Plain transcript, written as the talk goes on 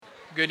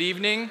Good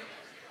evening.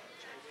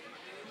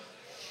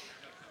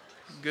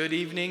 Good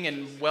evening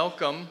and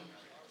welcome.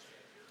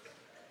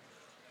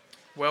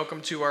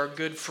 Welcome to our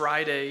Good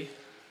Friday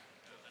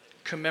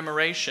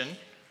commemoration.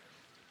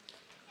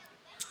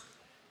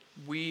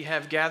 We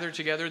have gathered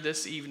together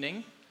this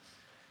evening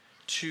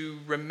to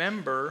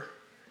remember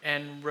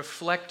and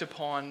reflect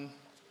upon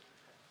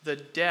the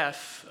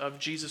death of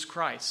Jesus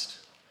Christ.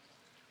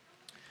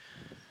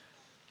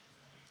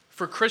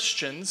 For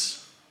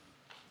Christians,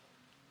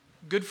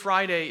 Good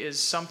Friday is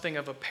something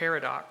of a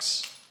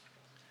paradox.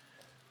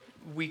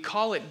 We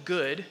call it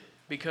good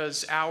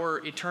because our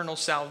eternal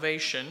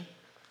salvation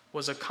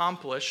was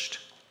accomplished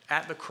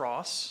at the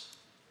cross.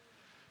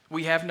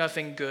 We have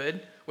nothing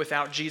good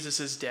without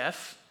Jesus'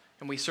 death,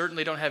 and we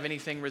certainly don't have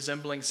anything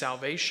resembling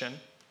salvation.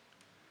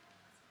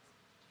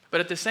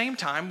 But at the same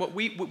time, what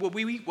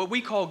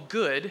we call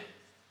good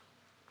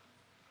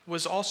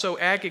was also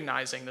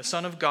agonizing. The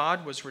Son of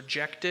God was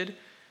rejected,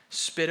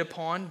 spit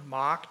upon,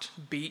 mocked,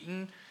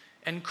 beaten,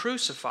 and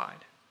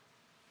crucified.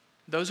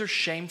 Those are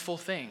shameful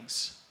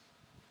things.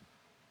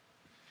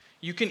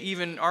 You can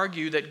even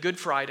argue that Good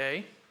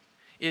Friday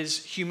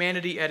is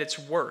humanity at its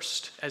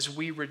worst as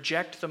we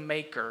reject the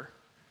Maker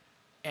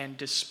and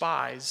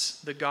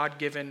despise the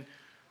God-given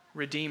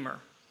Redeemer.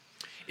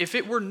 If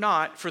it were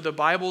not for the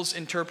Bible's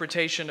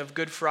interpretation of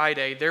Good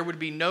Friday, there would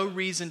be no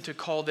reason to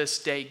call this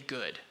day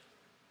good.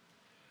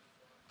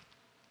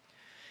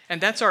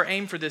 And that's our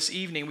aim for this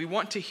evening. We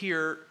want to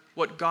hear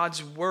what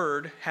God's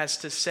Word has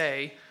to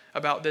say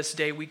about this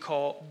day we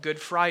call Good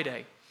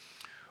Friday.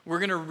 We're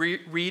going to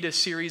read a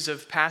series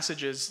of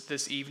passages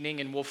this evening,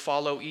 and we'll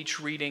follow each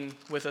reading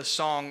with a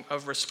song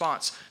of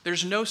response.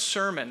 There's no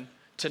sermon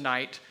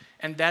tonight,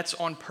 and that's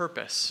on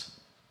purpose.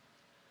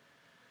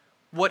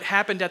 What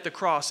happened at the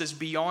cross is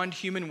beyond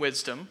human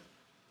wisdom,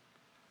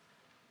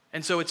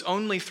 and so it's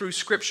only through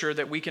Scripture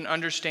that we can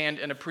understand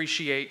and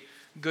appreciate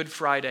Good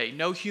Friday.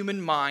 No human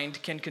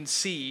mind can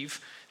conceive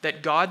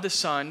that God the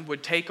Son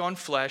would take on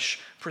flesh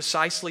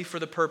precisely for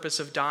the purpose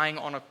of dying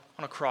on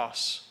a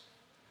cross.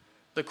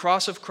 The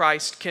cross of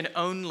Christ can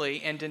only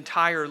and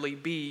entirely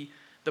be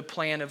the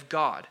plan of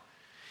God.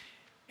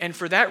 And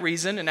for that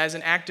reason, and as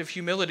an act of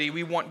humility,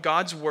 we want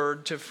God's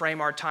Word to frame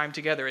our time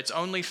together. It's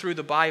only through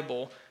the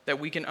Bible that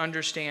we can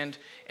understand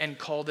and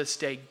call this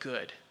day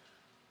good.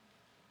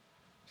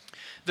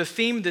 The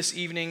theme this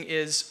evening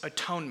is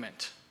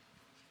atonement.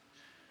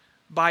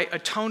 By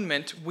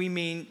atonement, we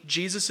mean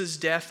Jesus'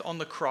 death on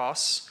the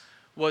cross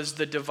was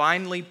the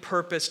divinely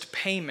purposed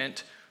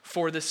payment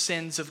for the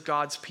sins of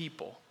God's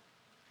people.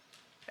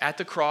 At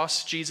the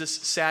cross, Jesus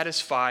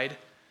satisfied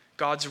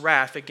God's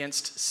wrath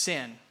against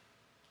sin.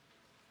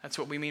 That's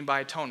what we mean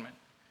by atonement.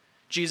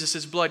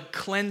 Jesus' blood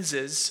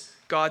cleanses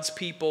God's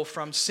people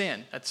from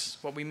sin. That's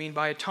what we mean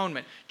by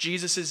atonement.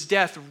 Jesus'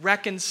 death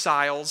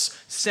reconciles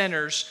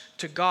sinners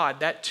to God.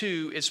 That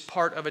too is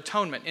part of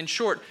atonement. In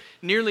short,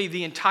 nearly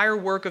the entire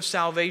work of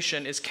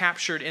salvation is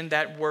captured in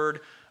that word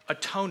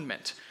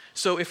atonement.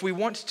 So if we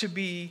want to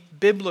be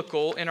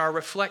biblical in our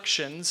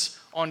reflections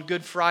on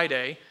Good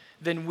Friday,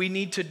 then we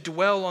need to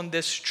dwell on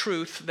this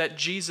truth that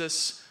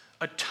Jesus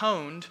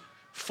atoned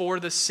for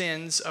the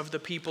sins of the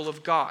people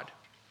of God.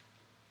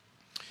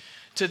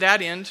 To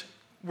that end,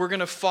 we're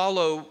going to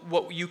follow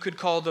what you could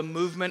call the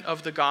movement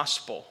of the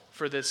gospel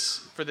for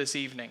this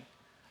evening.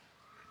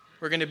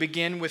 We're going to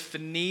begin with the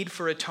need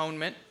for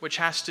atonement, which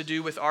has to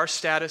do with our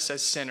status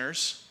as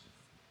sinners.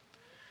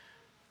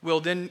 We'll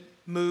then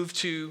move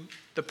to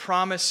the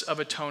promise of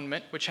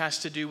atonement, which has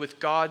to do with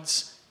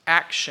God's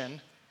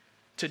action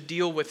to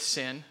deal with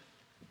sin.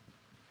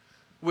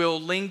 We'll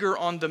linger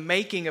on the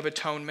making of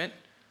atonement,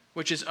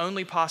 which is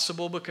only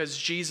possible because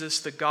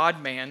Jesus, the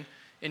God-man,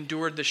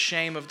 endured the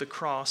shame of the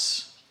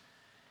cross.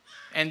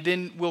 And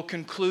then we'll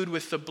conclude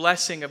with the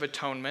blessing of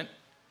atonement,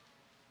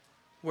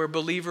 where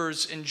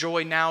believers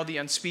enjoy now the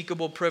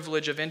unspeakable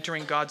privilege of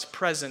entering God's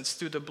presence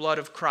through the blood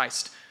of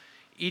Christ.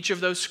 Each of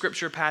those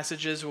scripture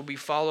passages will be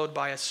followed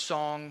by a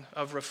song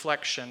of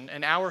reflection.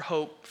 And our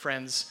hope,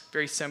 friends,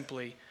 very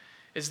simply,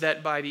 is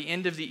that by the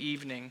end of the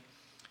evening,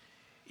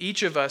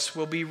 each of us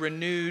will be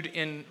renewed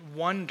in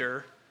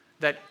wonder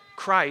that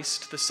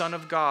Christ, the Son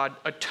of God,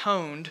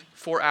 atoned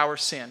for our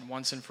sin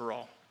once and for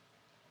all.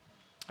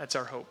 That's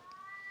our hope.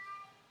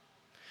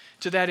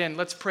 To that end,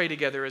 let's pray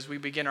together as we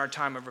begin our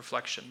time of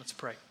reflection. Let's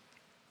pray.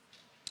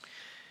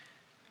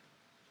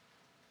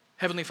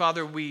 Heavenly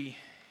Father, we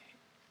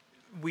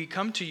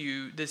come to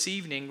you this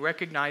evening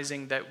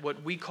recognizing that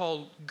what we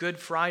call Good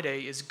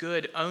Friday is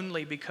good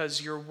only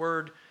because your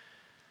word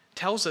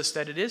tells us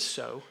that it is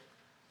so,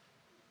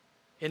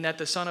 in that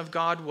the Son of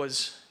God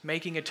was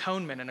making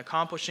atonement and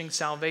accomplishing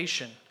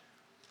salvation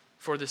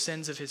for the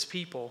sins of his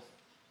people.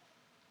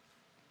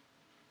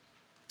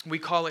 We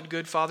call it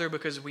good, Father,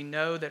 because we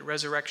know that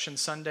Resurrection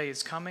Sunday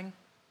is coming.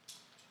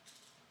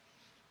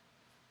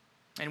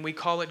 And we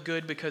call it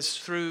good because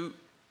through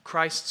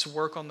Christ's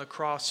work on the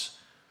cross,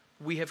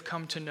 we have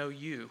come to know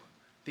you,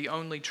 the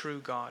only true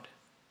God.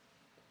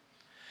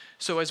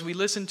 So as we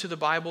listen to the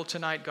Bible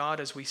tonight, God,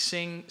 as we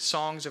sing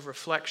songs of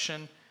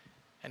reflection,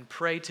 and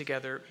pray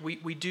together,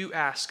 we do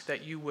ask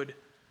that you would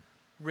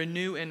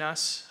renew in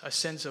us a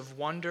sense of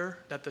wonder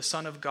that the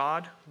Son of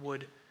God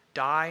would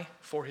die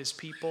for his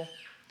people.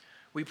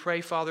 We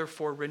pray, Father,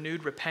 for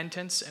renewed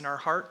repentance in our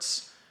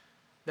hearts,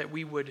 that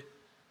we would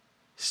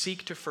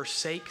seek to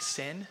forsake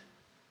sin.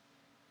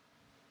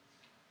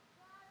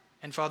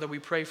 And Father, we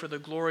pray for the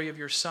glory of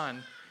your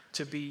Son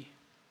to be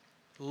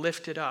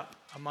lifted up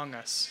among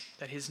us,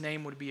 that his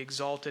name would be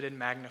exalted and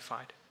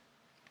magnified.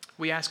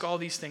 We ask all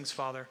these things,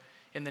 Father,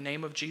 in the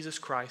name of Jesus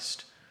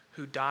Christ,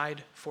 who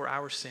died for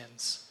our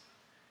sins.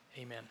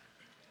 Amen.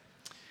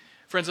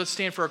 Friends, let's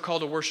stand for a call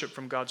to worship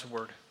from God's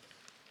word.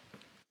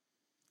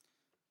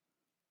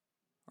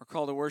 Our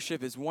call to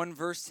worship is one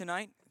verse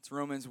tonight. It's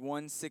Romans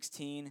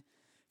 1:16.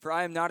 For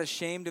I am not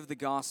ashamed of the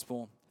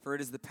gospel, for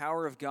it is the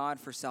power of God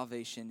for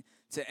salvation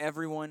to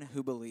everyone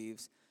who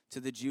believes, to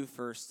the Jew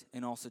first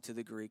and also to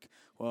the Greek.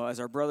 Well, as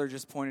our brother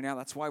just pointed out,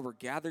 that's why we're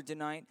gathered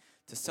tonight,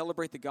 to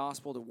celebrate the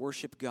gospel, to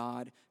worship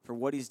God for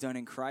what he's done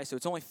in Christ. So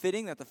it's only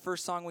fitting that the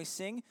first song we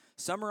sing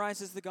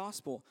summarizes the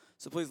gospel.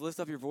 So please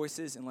lift up your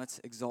voices and let's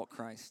exalt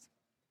Christ.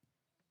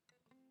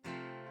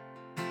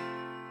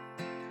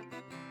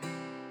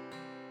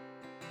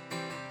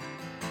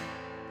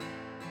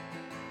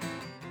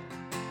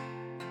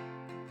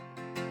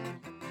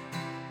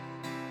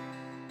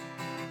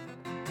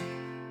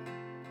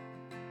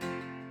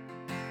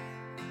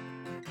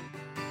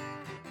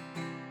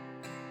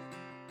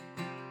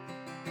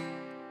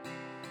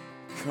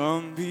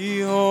 Come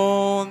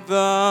behold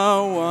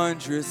the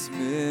wondrous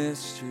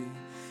mystery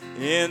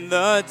in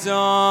the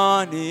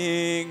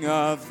dawning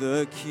of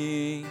the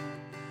King.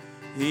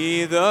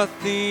 He, the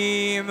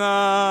theme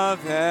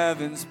of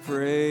heaven's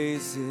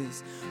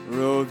praises,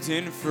 robed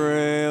in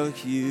frail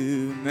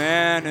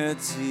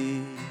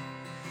humanity.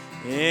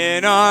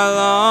 In our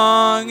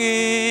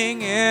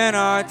longing, in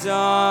our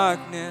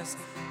darkness,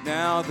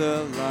 now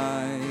the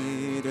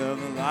light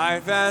of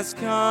life has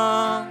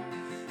come.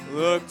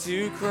 Look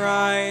to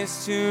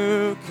Christ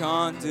who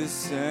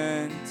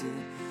condescended,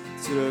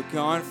 took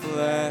on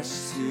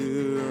flesh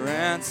to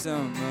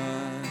ransom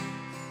us.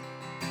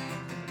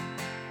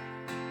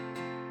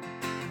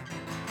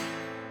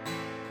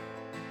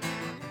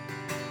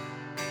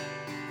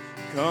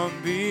 Come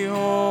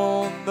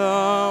behold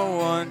the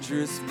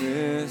wondrous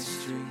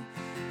mystery,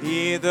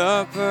 he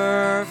the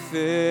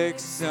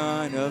perfect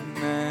Son of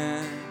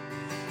Man.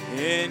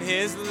 In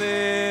his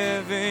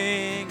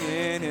living,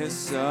 in his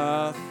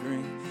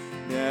suffering,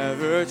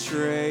 never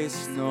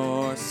trace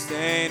nor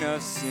stain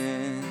of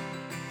sin.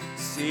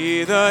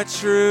 See the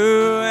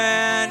true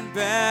and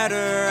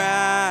better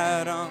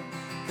Adam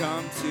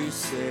come to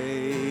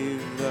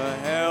save the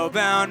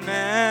hell-bound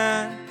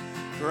man.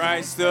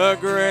 Christ the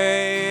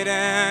great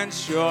and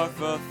sure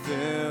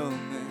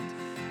fulfillment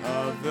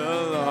of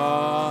the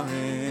law,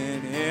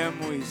 in him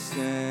we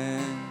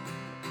stand.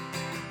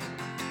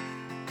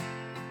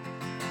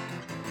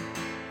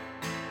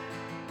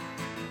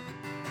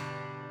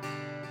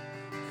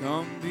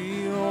 Come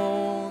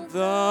behold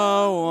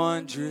the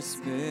wondrous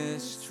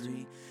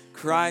mystery,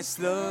 Christ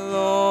the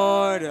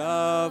Lord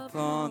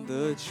upon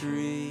the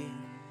tree.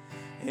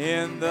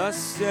 In the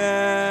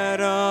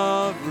stead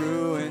of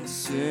ruined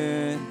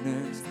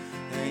sinners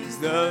hangs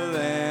the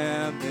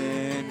Lamb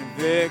in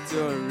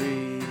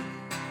victory.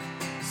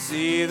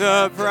 See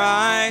the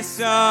price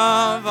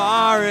of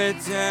our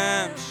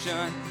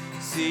redemption,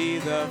 see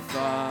the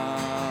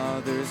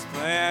Father's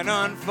plan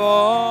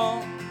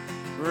unfold,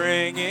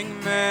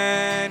 bringing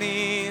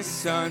many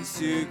sons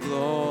to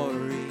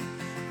glory,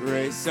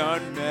 grace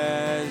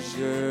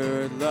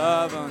unmeasured,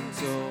 love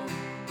untold.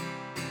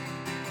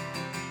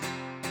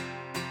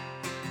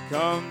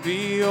 Come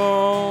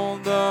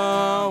behold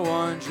the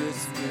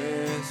wondrous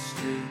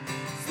mystery,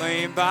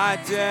 slain by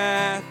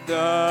death,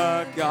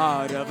 the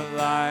God of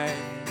life.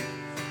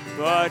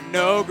 But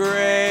no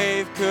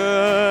grave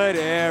could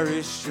e'er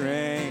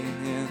restrain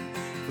him.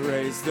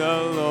 Praise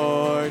the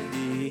Lord,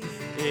 he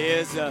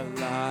is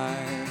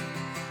alive.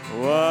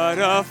 What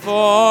a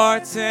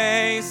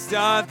foretaste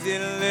of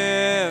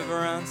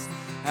deliverance,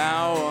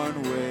 how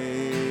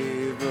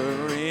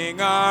unwavering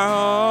our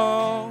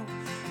hope.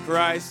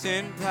 Christ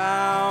in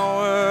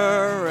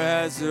power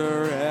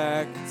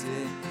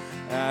resurrected,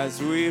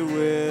 as we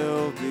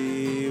will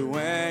be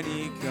when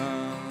he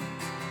comes.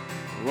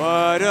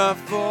 What a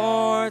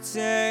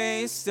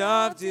foretaste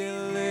of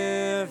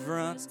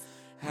deliverance,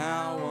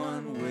 how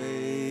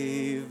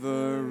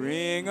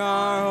unwavering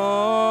our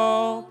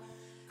hope.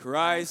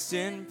 Christ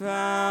in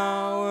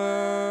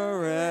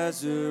power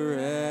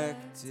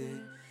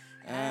resurrected,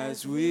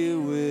 as we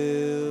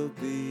will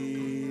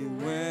be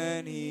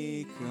when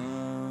he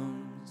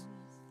comes.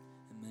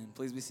 Amen.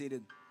 Please be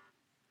seated.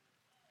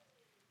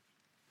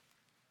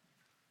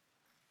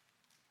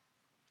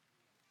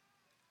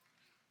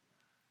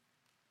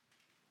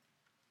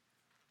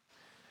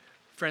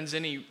 Friends,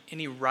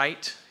 any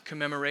right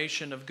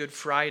commemoration of Good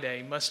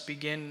Friday must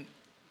begin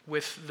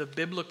with the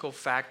biblical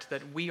fact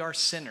that we are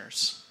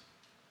sinners.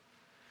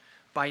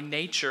 By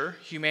nature,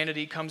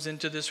 humanity comes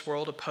into this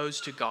world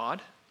opposed to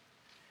God,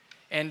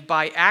 And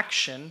by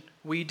action,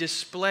 we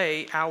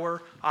display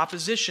our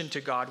opposition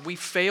to God. We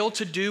fail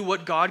to do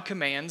what God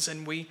commands,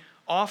 and we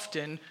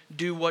often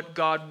do what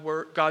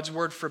God's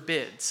word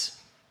forbids.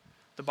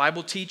 The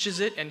Bible teaches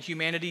it, and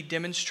humanity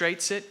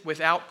demonstrates it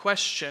without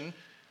question.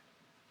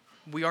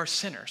 We are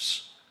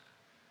sinners.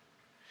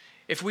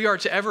 If we are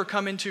to ever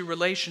come into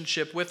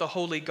relationship with a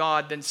holy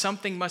God, then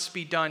something must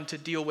be done to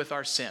deal with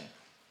our sin.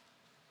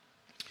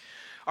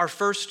 Our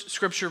first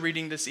scripture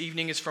reading this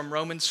evening is from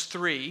Romans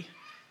 3,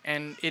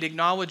 and it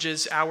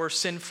acknowledges our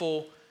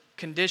sinful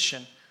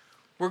condition.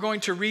 We're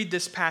going to read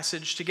this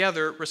passage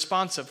together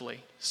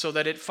responsively so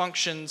that it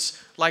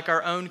functions like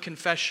our own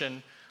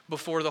confession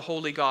before the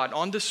holy God.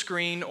 On the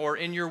screen or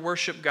in your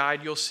worship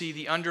guide, you'll see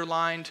the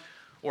underlined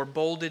or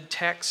bolded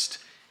text,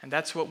 and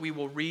that's what we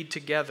will read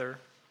together.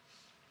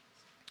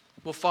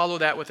 We'll follow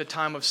that with a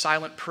time of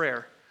silent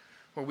prayer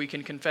where we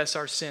can confess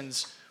our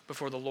sins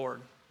before the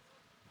Lord.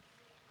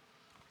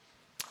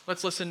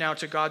 Let's listen now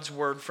to God's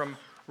word from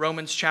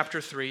Romans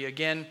chapter 3.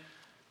 Again,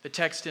 the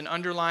text in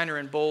underline or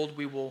in bold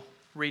we will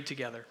read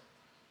together.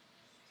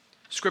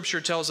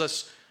 Scripture tells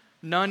us,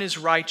 "None is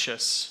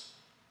righteous,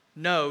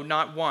 no,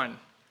 not one.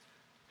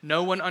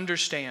 No one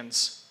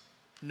understands,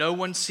 no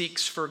one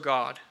seeks for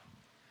God.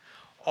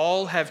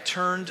 All have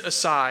turned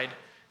aside,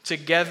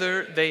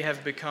 together they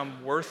have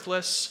become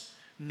worthless.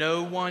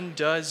 No one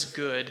does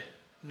good,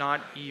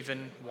 not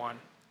even one.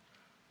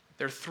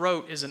 Their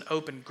throat is an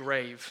open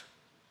grave.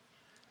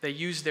 They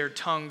use their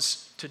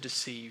tongues to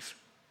deceive.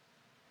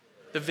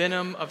 The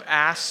venom of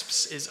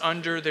asps is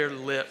under their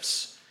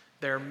lips.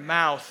 Their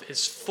mouth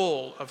is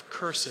full of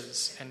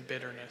curses and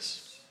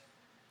bitterness.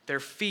 Their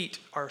feet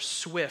are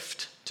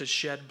swift to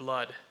shed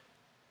blood.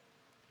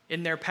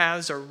 In their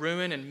paths are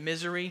ruin and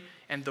misery,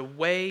 and the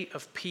way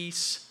of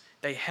peace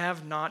they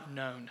have not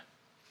known.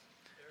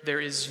 There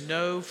is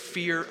no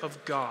fear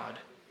of God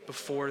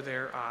before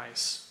their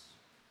eyes."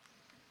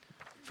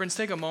 Friends,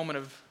 take a moment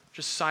of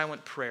just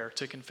silent prayer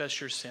to confess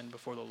your sin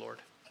before the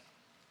Lord.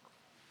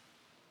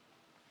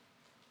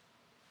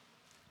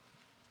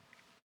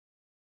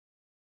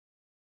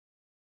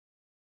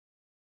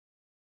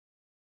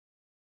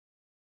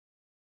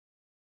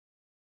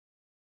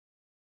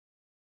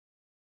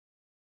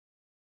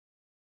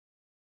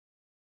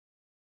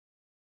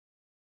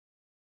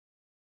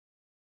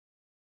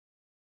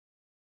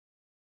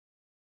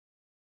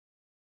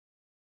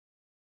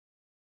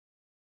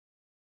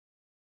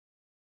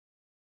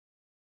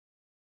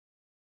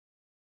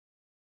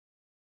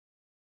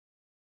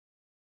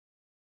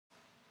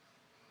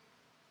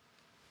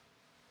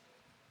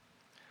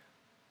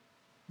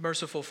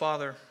 Merciful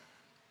Father,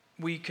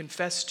 we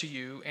confess to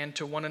you and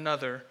to one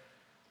another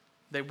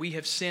that we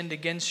have sinned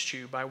against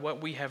you by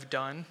what we have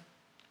done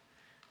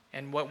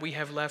and what we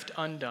have left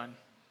undone.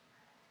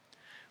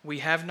 We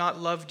have not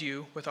loved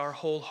you with our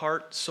whole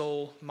heart,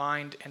 soul,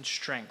 mind, and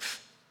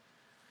strength.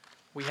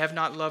 We have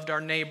not loved our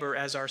neighbor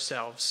as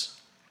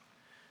ourselves.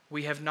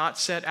 We have not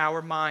set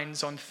our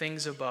minds on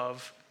things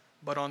above,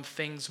 but on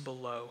things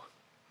below.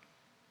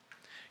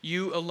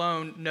 You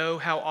alone know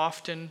how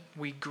often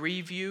we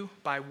grieve you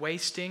by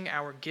wasting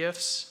our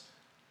gifts,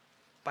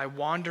 by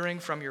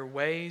wandering from your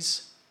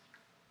ways,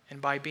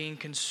 and by being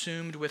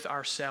consumed with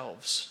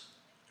ourselves.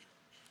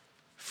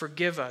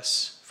 Forgive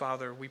us,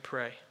 Father, we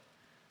pray.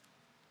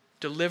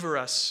 Deliver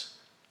us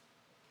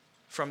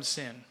from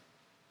sin.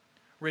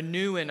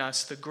 Renew in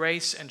us the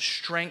grace and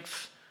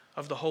strength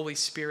of the Holy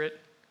Spirit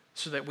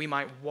so that we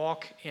might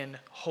walk in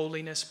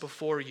holiness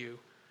before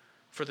you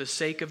for the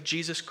sake of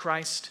Jesus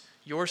Christ,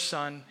 your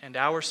Son and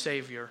our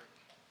Savior.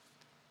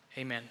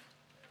 Amen.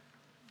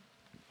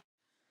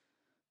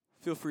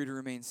 Feel free to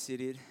remain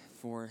seated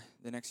for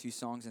the next few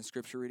songs and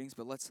scripture readings,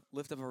 but let's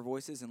lift up our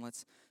voices and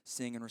let's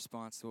sing in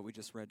response to what we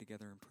just read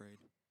together and prayed.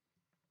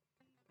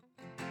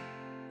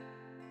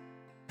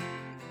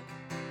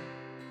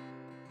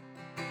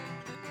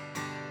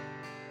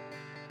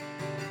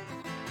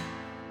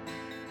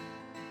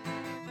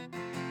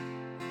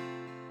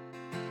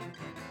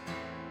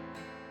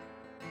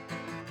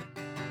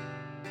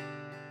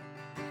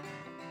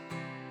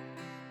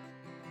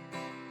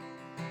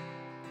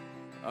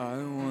 I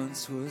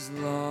once was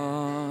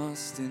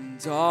lost in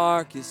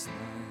darkest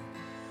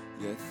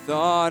night, yet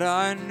thought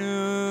I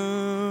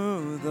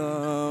knew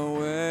the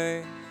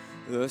way.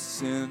 The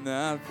sin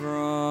that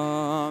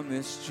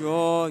promised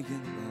joy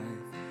in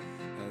life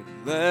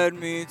had led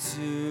me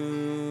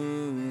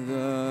to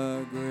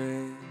the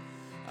grave.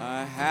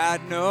 I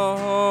had no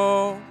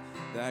hope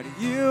that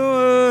you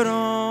would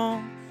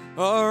own,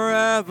 a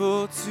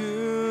rebel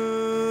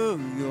to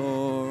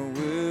your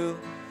will.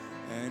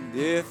 And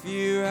if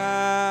you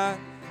had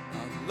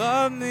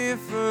loved me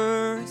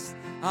first,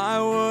 I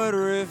would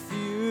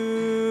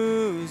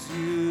refuse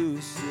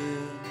you still.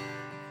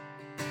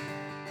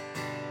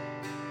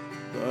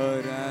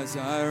 But as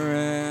I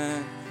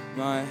ran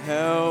my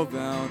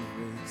hell-bound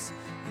race,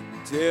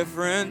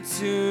 indifferent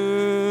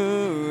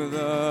to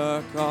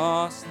the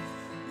cost,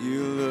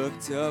 you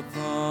looked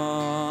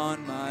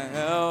upon my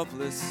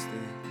helpless state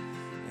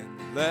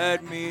and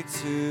led me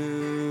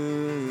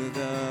to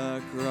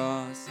the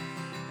cross.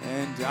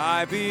 and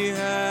I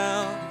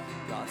beheld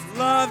God's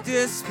love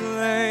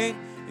displayed.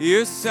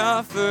 You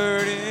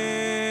suffered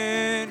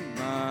in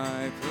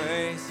my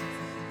place.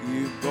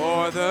 You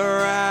bore the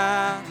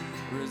wrath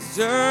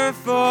reserved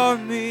for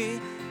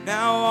me.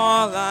 Now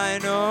all I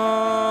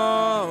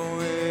know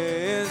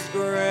is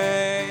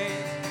grace.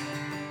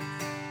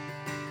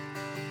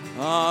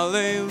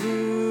 Hallelujah.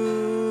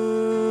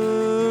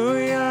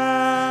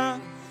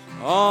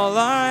 All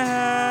I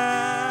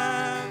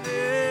have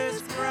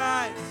is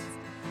Christ.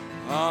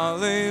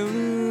 Hallelujah.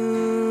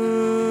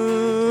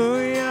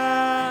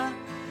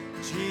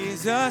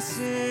 Jesus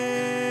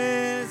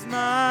is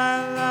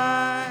my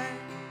life.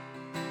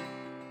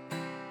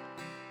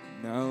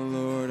 Now,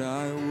 Lord,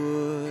 I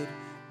would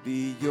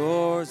be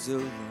yours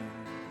alone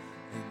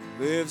and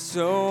live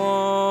so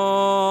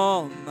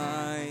all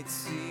might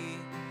see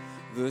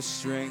the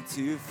strength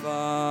to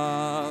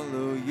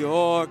follow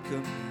your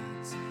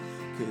commands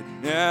could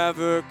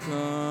never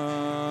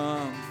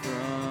come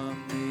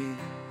from me.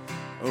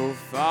 Oh,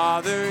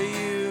 Father,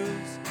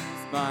 use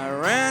my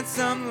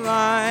ransom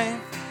life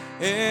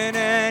in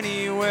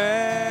any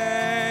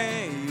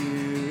way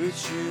you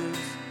choose,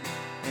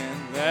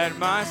 and let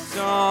my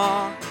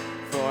song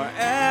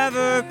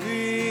forever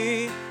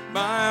be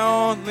my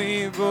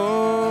only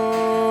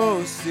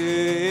boast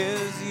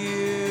is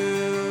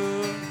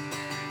you.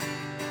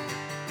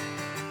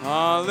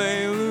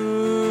 Hallelujah.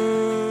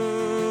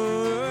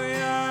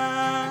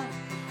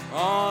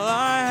 All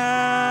I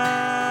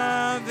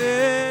have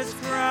is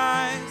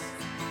Christ.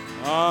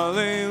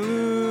 Hallelujah.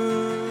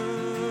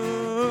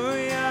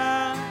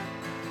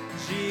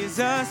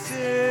 Jesus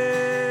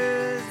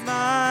is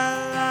my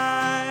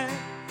life.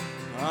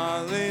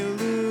 Hallelujah.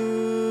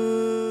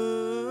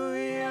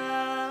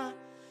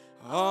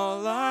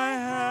 All I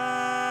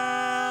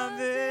have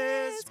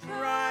is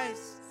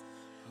Christ.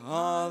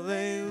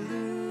 Hallelujah.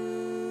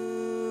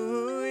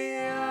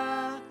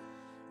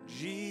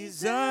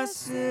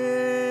 Jesus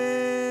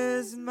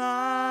is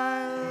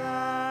my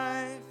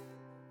life.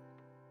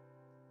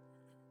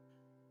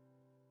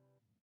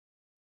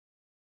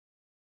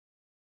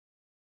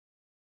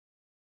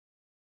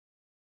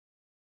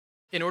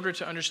 In order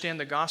to understand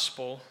the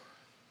gospel,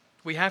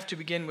 we have to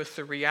begin with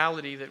the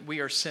reality that we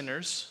are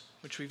sinners,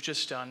 which we've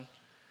just done.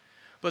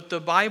 But the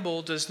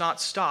Bible does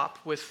not stop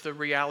with the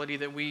reality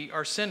that we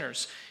are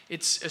sinners.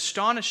 It's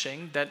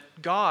astonishing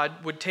that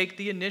God would take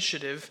the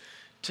initiative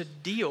to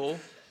deal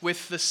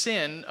with the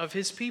sin of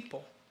his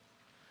people.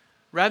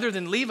 Rather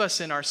than leave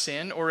us in our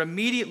sin or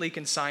immediately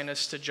consign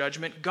us to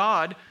judgment,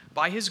 God,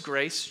 by his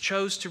grace,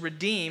 chose to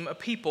redeem a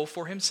people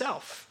for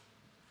himself.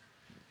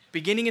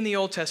 Beginning in the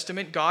Old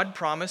Testament, God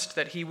promised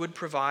that he would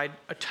provide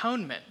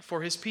atonement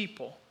for his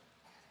people.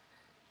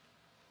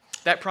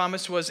 That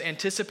promise was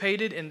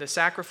anticipated in the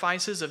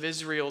sacrifices of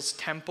Israel's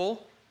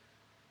temple,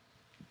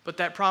 but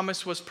that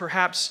promise was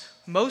perhaps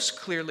most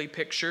clearly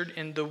pictured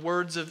in the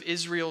words of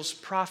Israel's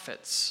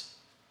prophets.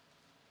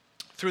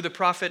 Through the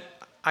prophet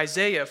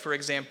Isaiah, for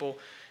example,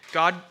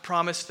 God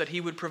promised that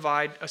he would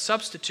provide a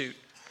substitute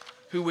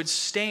who would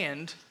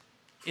stand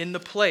in the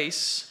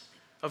place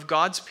of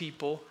God's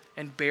people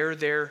and bear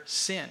their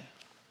sin.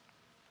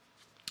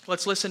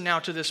 Let's listen now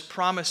to this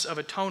promise of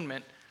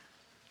atonement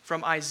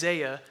from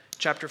Isaiah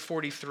chapter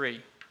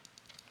 43.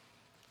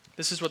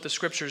 This is what the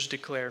scriptures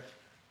declare.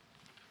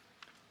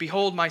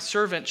 Behold, my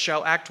servant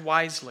shall act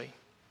wisely.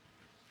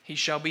 He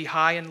shall be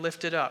high and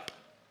lifted up,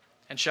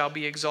 and shall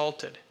be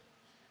exalted.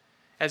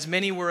 As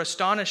many were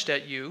astonished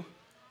at you,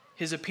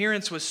 his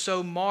appearance was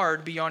so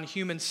marred beyond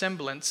human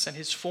semblance, and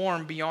his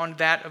form beyond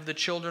that of the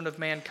children of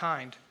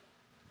mankind.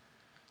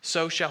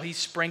 So shall he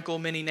sprinkle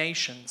many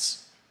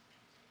nations.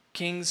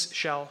 Kings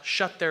shall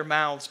shut their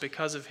mouths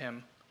because of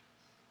him.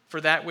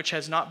 For that which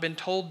has not been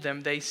told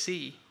them they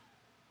see,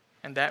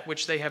 and that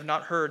which they have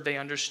not heard they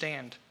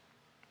understand.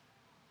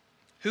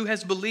 Who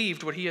has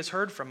believed what he has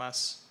heard from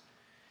us?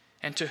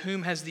 And to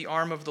whom has the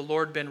arm of the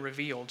Lord been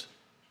revealed?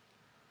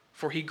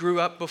 For he grew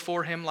up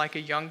before him like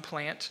a young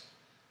plant,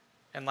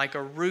 and like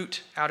a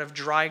root out of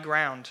dry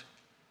ground.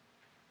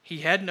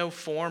 He had no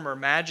form or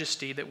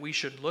majesty that we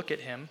should look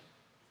at him,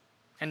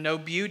 and no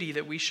beauty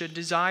that we should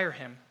desire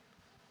him.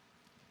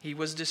 He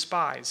was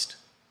despised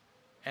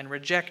and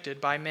rejected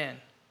by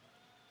men,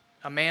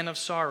 a man of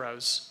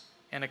sorrows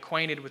and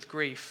acquainted with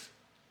grief.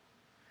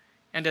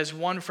 And as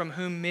one from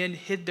whom men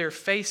hid their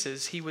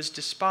faces, he was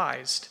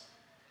despised,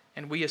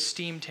 and we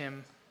esteemed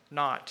him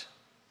not.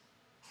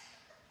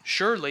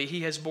 Surely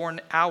he has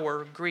borne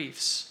our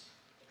griefs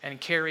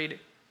and carried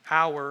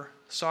our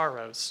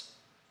sorrows.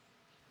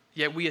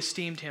 Yet we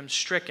esteemed him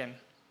stricken,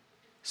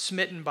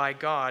 smitten by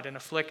God, and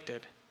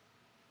afflicted.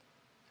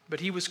 But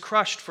he was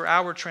crushed for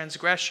our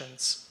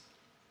transgressions.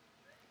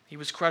 He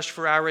was crushed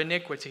for our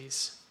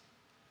iniquities.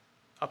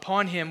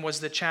 Upon him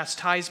was the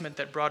chastisement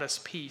that brought us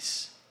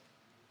peace,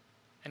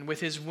 and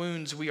with his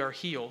wounds we are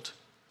healed.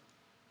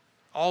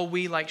 All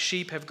we like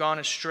sheep have gone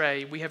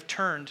astray. We have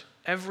turned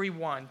every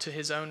one to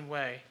his own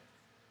way,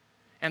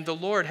 and the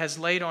Lord has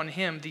laid on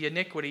him the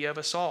iniquity of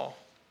us all.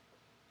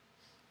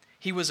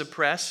 He was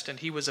oppressed and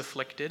he was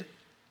afflicted,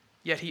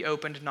 yet he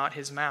opened not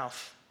his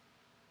mouth.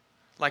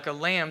 Like a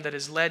lamb that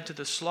is led to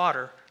the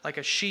slaughter, like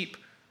a sheep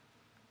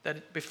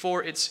that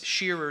before its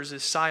shearers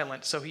is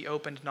silent, so he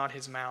opened not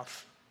his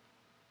mouth.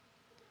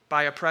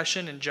 By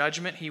oppression and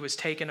judgment he was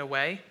taken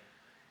away.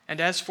 And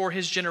as for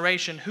his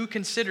generation, who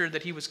considered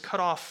that he was cut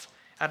off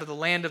out of the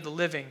land of the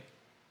living,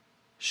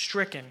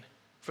 stricken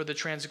for the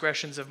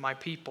transgressions of my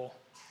people?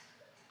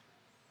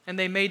 And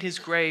they made his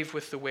grave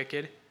with the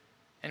wicked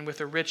and with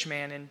a rich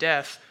man in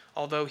death,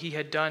 although he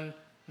had done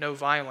no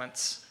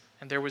violence,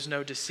 and there was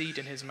no deceit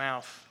in his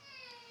mouth.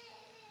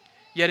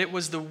 Yet it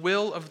was the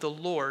will of the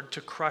Lord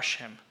to crush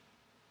him.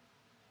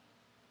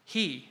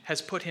 He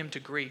has put him to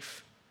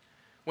grief.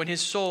 When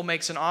his soul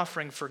makes an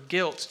offering for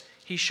guilt,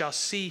 he shall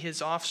see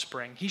his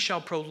offspring. He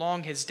shall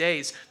prolong his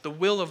days. The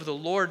will of the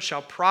Lord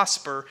shall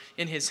prosper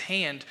in his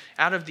hand.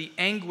 Out of the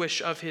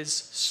anguish of his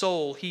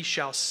soul he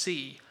shall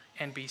see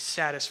and be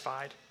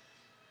satisfied.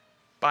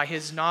 By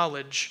his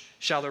knowledge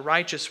shall the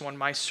righteous one,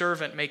 my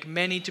servant, make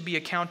many to be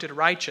accounted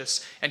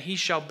righteous, and he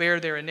shall bear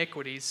their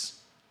iniquities.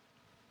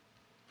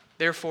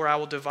 Therefore I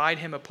will divide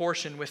him a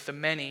portion with the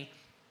many,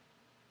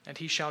 and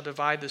he shall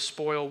divide the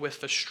spoil with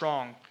the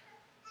strong,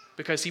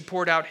 because he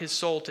poured out his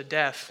soul to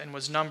death and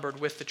was numbered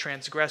with the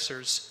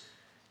transgressors.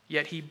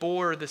 Yet he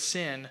bore the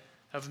sin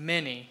of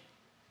many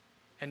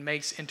and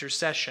makes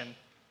intercession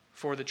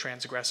for the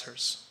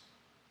transgressors.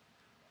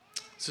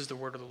 This is the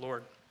word of the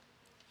Lord.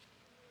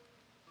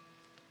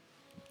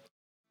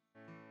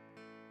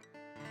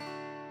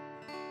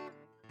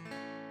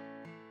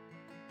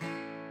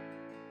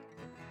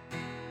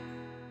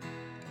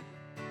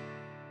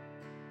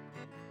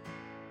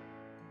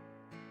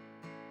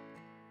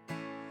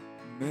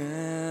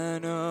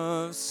 Man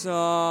of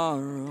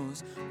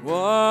sorrows,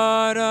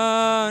 what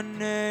a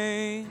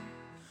name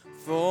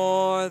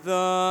for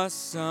the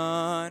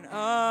Son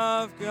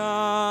of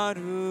God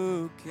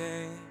who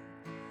came,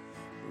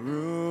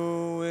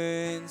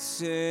 ruined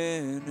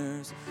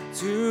sinners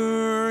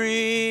to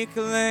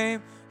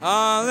reclaim.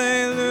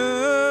 Hallelujah,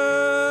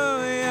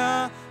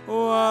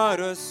 what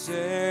a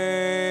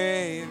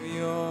Savior,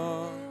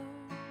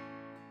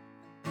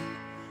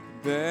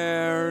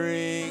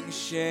 bearing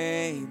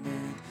shame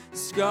and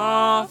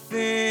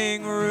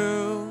scoffing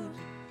rude,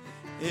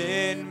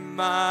 in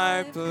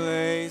my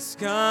place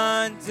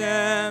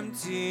condemned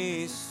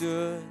he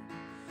stood,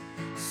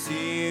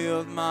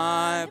 sealed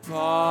my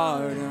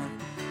pardon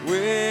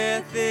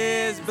with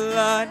his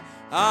blood.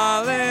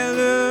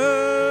 Hallelujah,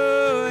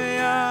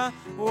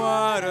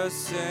 what a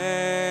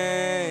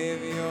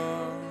Savior,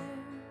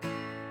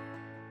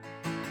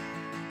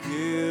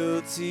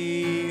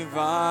 guilty,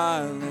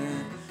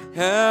 violent,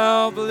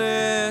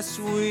 helpless,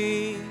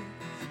 weak,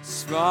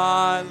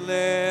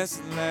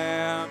 spotless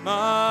Lamb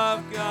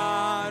of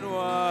God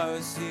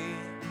was he,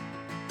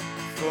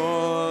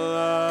 full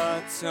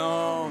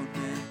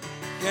atonement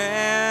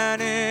can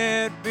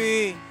it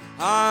be?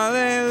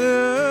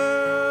 Hallelujah,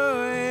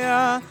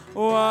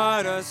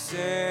 what a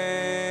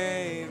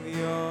Savior.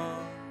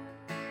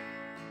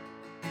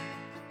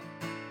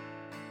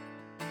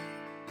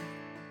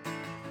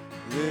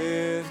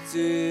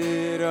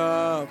 Lifted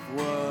up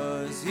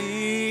was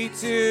he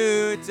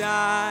to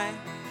die,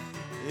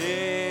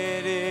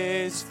 it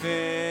is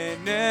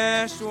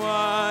finished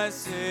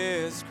was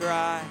his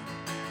cry.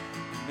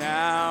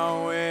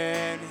 Now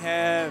in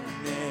heaven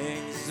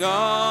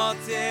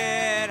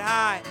exalted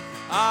high,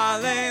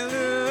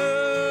 hallelujah,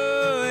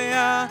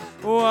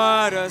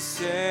 what a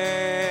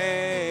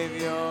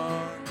Savior.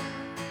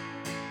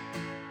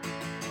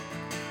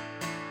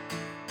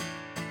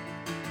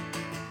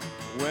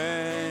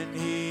 When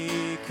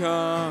he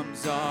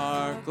comes,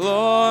 our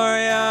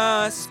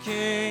glorious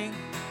King,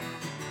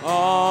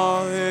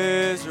 all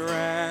his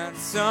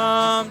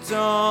ransomed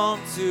home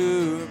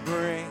to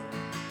bring,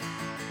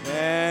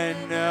 then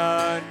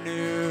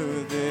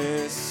anew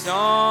this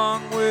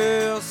song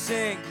we'll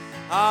sing.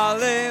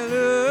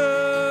 Hallelujah,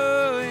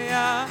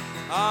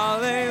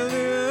 hallelujah,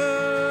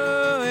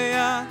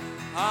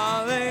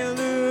 hallelujah,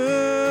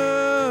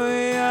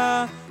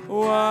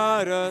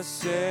 what a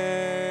Savior.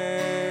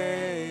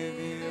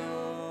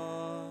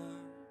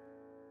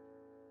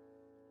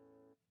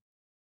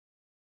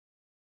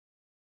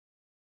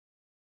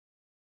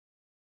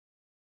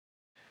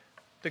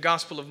 The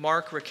Gospel of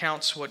Mark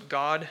recounts what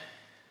God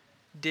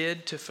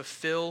did to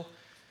fulfill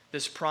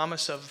this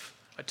promise of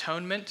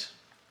atonement.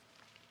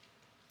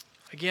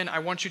 Again, I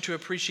want you to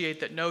appreciate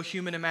that no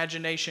human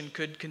imagination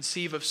could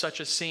conceive of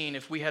such a scene.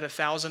 If we had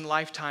 1,000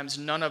 lifetimes,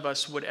 none of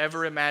us would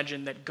ever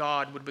imagine that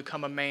God would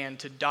become a man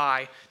to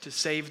die to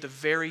save the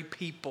very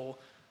people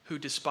who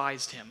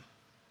despised him.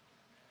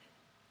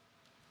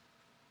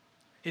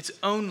 It's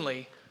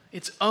only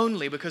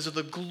because of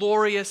the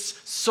glorious,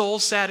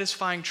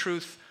 soul-satisfying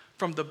truth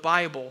from the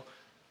Bible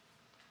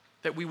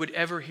that we would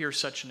ever hear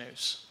such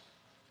news.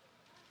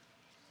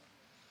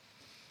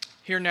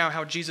 Hear now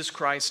how Jesus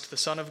Christ, the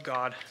Son of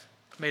God,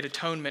 made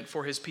atonement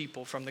for his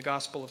people from the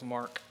Gospel of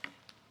Mark.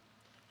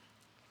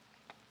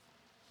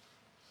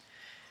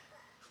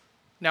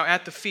 Now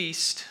at the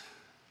feast,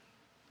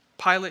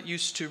 Pilate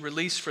used to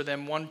release for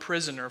them one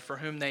prisoner for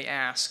whom they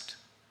asked.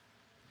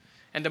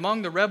 And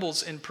among the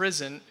rebels in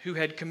prison who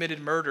had committed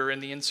murder in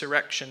the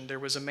insurrection, there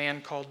was a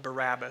man called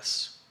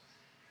Barabbas.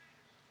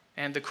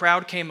 And the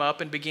crowd came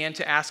up and began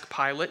to ask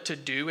Pilate to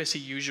do as he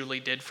usually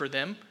did for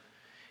them.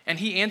 And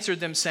he answered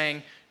them,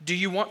 saying, "Do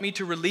you want me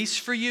to release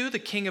for you the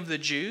king of the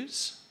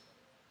Jews?"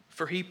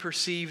 For he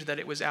perceived that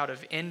it was out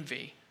of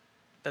envy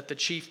that the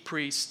chief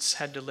priests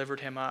had delivered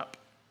him up.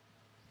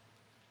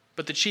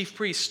 But the chief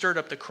priests stirred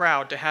up the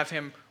crowd to have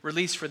him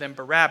release for them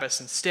Barabbas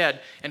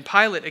instead. And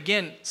Pilate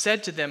again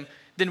said to them,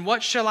 "Then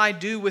what shall I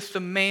do with the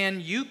man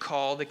you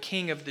call the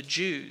king of the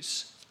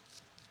Jews?"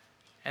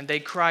 And they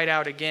cried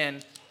out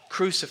again,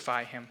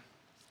 "Crucify him."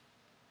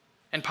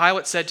 And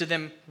Pilate said to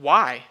them,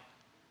 "Why?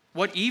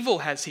 What evil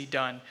has he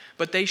done?"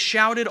 But they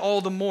shouted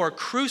all the more,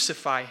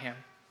 "Crucify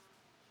him."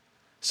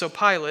 So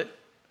Pilate,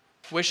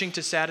 wishing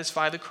to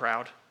satisfy the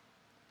crowd,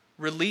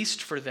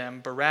 released for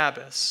them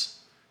Barabbas,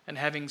 and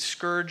having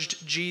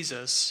scourged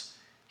Jesus,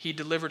 he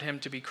delivered him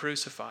to be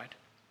crucified.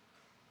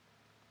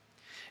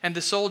 And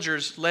the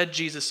soldiers led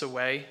Jesus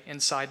away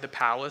inside the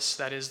palace,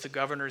 that is the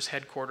governor's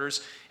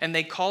headquarters, and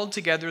they called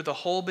together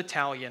the whole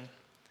battalion.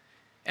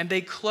 And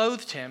they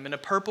clothed him in a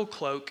purple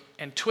cloak,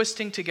 and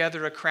twisting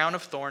together a crown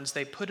of thorns,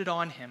 they put it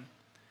on him.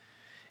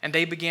 And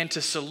they began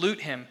to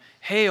salute him,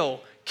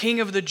 "Hail, King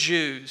of the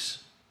Jews!"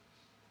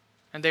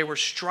 And they were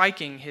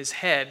striking his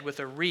head with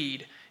a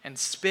reed and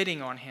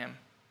spitting on him,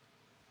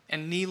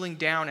 and kneeling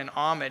down in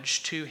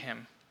homage to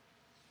him.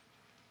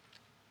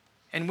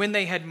 And when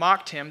they had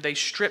mocked him, they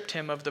stripped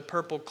him of the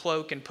purple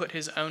cloak and put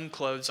his own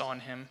clothes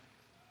on him,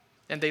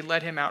 and they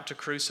led him out to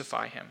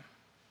crucify him.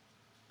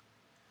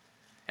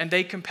 And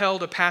they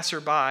compelled a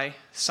passerby,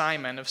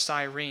 Simon of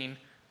Cyrene,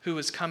 who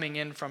was coming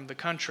in from the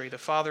country, the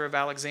father of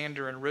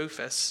Alexander and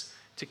Rufus,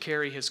 to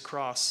carry his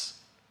cross.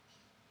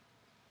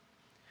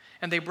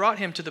 And they brought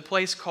him to the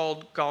place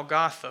called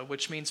Golgotha,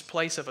 which means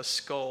place of a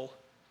skull.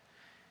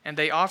 And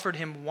they offered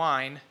him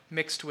wine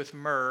mixed with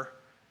myrrh,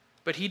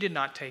 but he did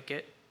not take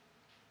it.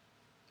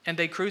 And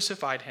they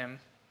crucified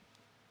him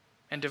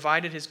and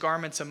divided his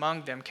garments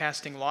among them,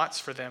 casting lots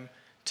for them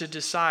to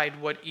decide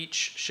what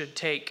each should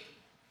take.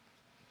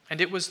 And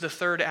it was the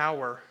 3rd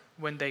hour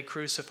when they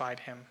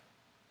crucified him.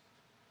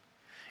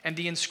 And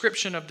the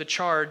inscription of the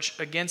charge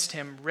against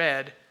him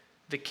read,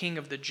 "The King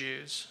of the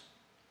Jews."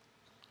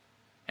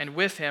 And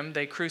with him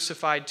they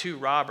crucified 2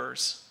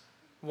 robbers,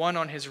 one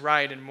on his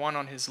right and one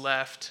on his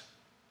left.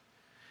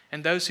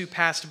 And those who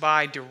passed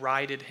by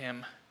derided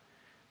him,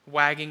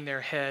 wagging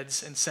their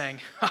heads and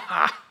saying, "Ha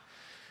ha!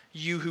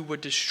 You who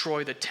would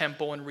destroy the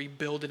temple and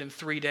rebuild it in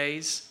 3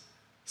 days,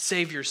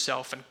 save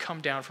yourself and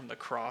come down from the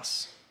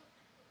cross."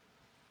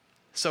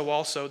 So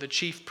also the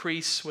chief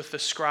priests with the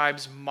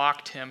scribes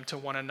mocked him to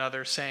one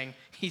another, saying,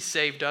 "He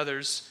saved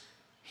others,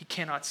 he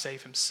cannot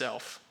save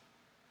himself.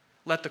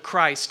 Let the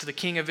Christ, the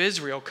King of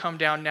Israel, come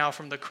down now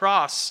from the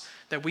cross,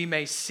 that we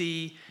may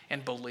see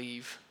and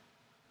believe."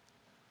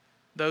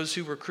 Those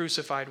who were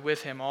crucified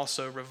with him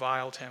also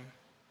reviled him.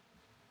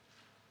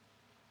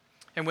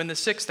 And when the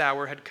 6th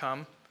hour had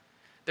come,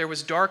 there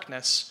was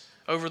darkness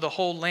over the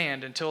whole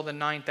land until the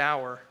 9th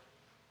hour.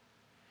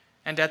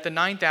 And at the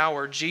 9th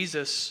hour,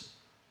 Jesus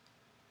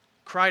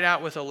cried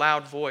out with a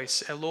loud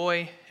voice,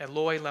 "Eloi,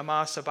 Eloi,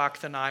 lama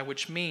sabachthani,"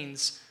 which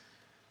means,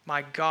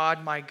 my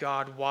God,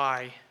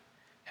 why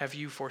have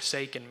you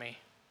forsaken me?"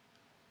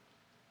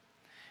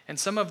 And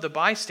some of the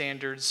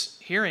bystanders,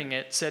 hearing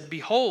it, said,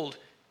 "Behold,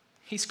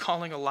 he's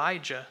calling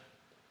Elijah."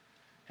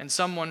 And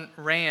someone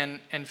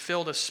ran and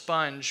filled a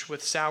sponge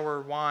with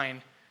sour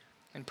wine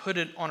and put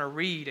it on a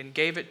reed and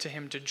gave it to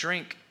him to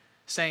drink,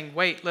 saying,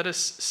 "Wait, let us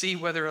see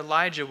whether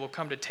Elijah will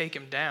come to take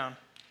him down."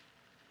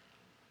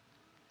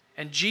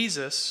 And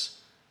Jesus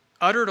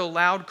uttered a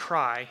loud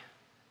cry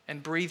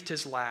and breathed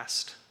his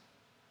last.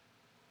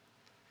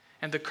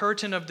 And the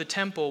curtain of the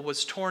temple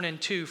was torn in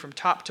two from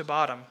top to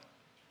bottom.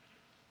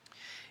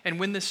 And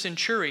when the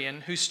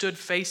centurion who stood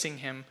facing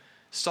him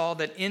saw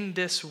that in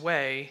this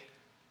way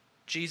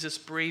Jesus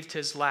breathed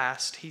his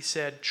last, he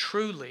said,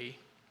 "Truly,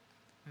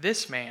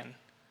 this man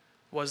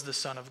was the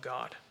Son of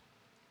God."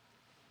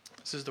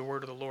 This is the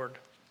word of the Lord.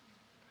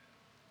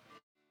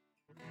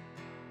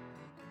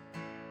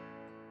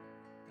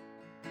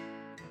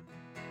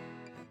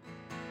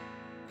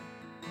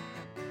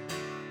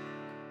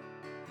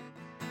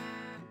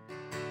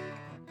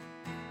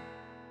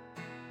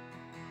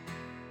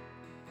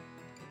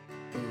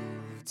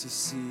 To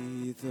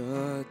see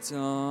the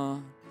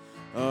dawn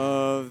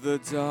of the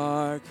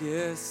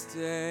darkest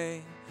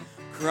day,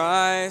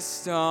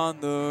 Christ on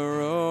the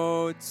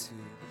road to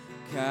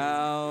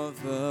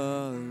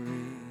Calvary,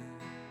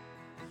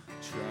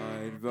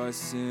 tried by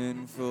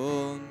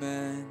sinful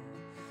men,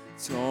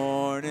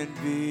 torn and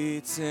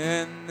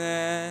beaten,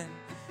 then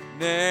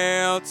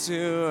nailed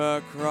to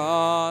a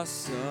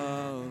cross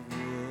of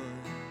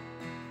wood.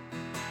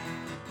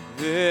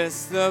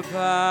 This the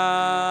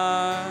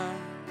power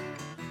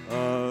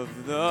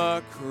of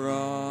the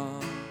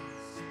cross.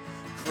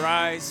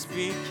 Christ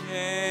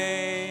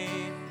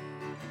became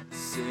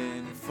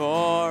sin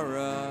for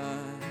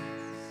us,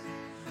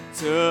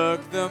 took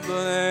the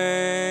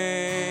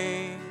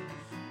blame,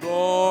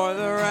 bore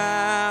the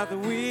wrath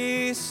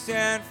we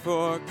stand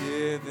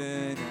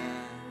forgiven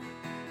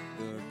at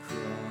the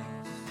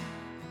cross.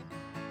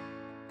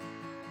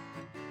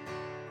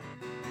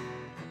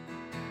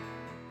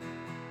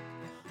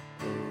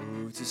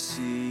 Oh, to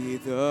see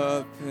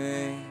the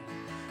pain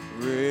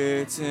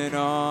written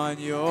on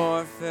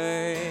your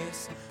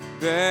face,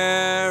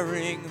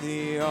 bearing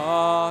the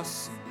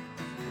awesome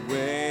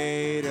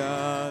weight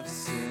of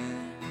sin.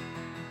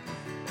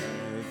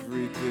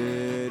 Every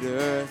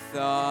bitter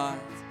thought,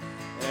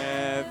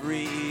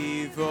 every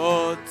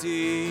evil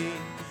deed,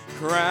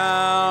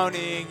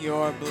 crowning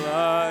your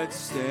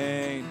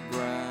blood-stained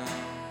brow.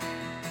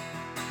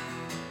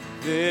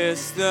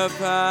 This the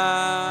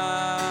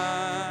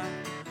power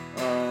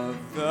of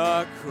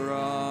the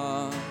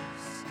cross.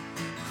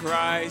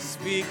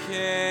 Christ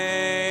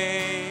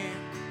became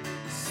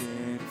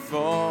sin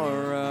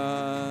for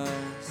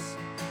us,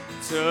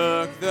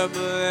 took the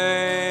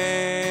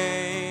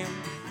blame,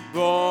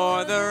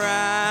 bore the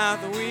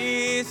wrath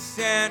we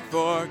stand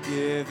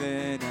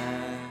forgiven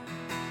at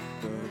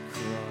the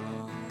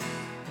cross.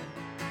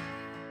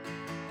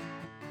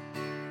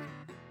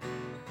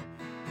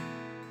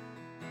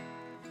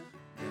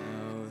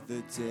 Now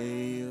the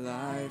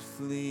daylight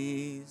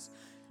flees,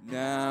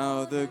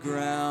 now the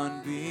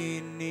ground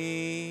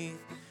beneath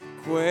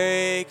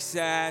quakes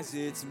as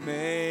its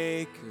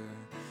maker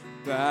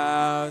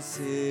bows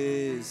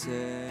his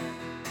head.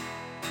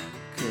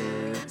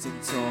 Curtain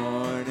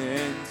torn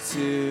in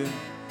two,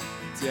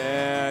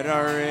 dead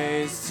are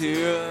raised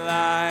to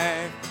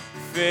life,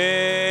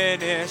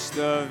 finish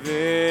the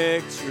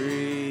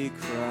victory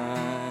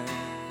cry.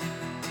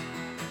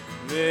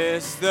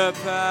 This the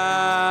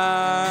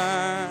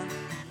power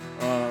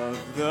of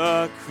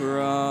the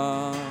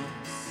cross.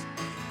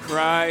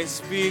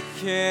 Christ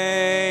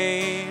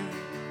became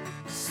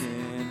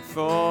sin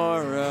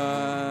for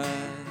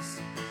us,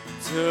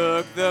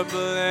 took the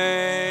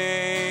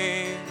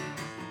blame,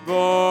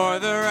 bore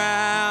the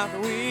wrath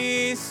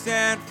we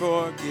stand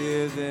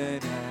forgiven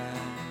at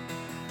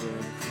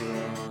the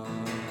cross.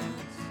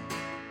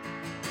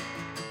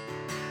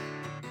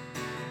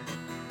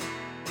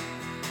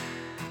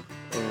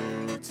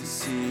 Oh, to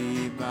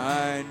see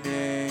my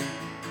name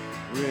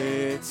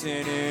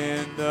written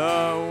in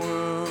the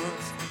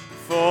wounds,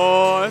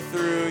 for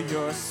through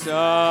your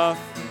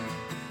suffering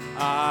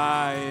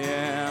I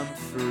am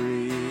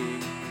free.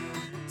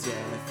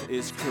 Death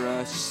is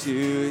crushed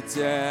to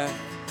death,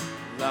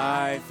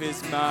 life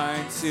is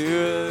mine to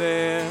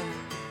live,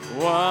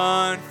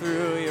 won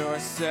through your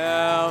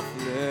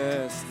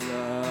selfless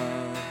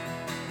love.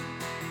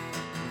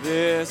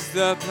 This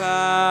the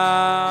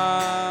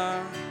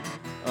power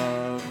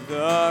of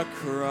the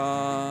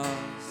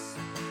cross,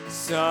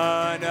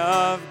 Son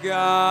of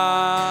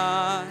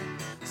God,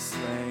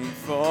 slain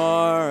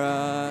for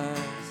us.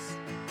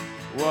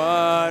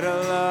 What a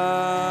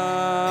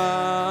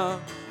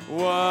love,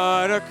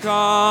 what a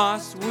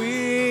cost,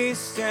 we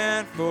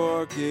stand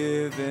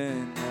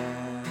forgiven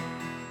at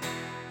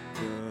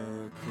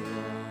the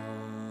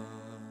cross.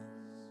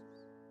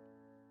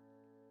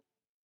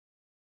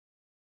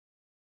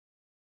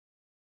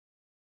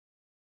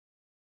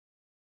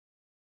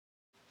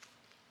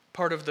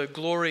 Part of the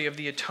glory of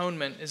the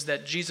atonement is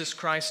that Jesus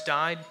Christ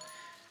died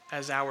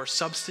as our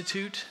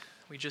substitute.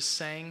 We just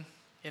sang,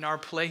 "In our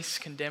place,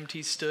 condemned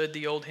he stood,"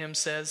 the old hymn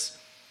says.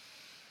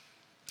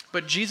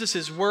 But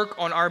Jesus' work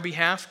on our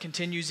behalf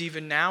continues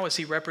even now as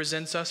he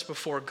represents us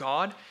before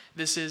God.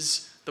 This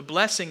is the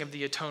blessing of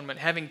the atonement.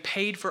 Having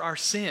paid for our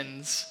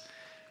sins,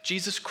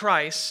 Jesus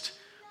Christ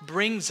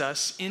brings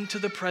us into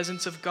the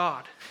presence of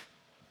God.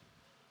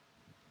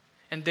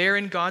 And there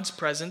in God's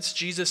presence,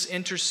 Jesus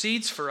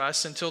intercedes for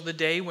us until the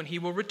day when he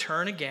will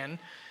return again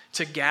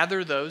to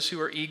gather those who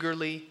are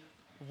eagerly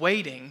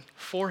waiting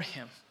for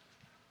him.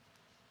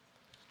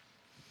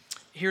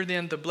 Hear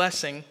then the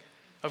blessing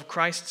of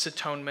Christ's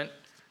atonement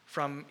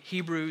from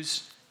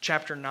Hebrews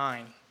chapter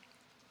 9.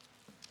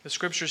 The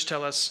scriptures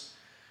tell us,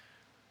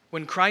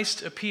 when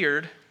Christ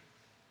appeared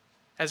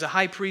as a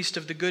high priest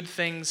of the good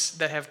things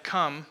that have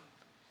come,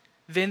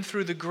 then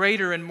through the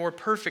greater and more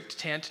perfect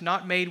tent,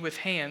 not made with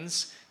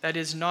hands, that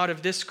is, not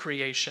of this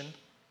creation,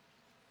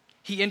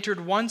 he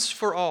entered once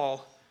for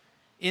all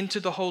into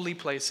the holy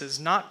places,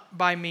 not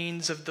by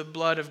means of the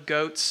blood of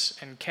goats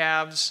and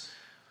calves,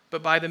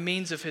 but by the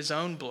means of his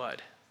own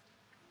blood,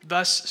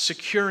 thus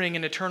securing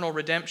an eternal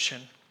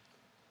redemption.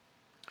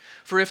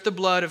 For if the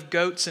blood of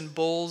goats and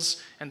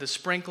bulls and the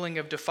sprinkling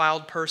of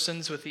defiled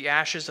persons with the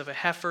ashes of a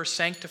heifer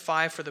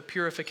sanctify for the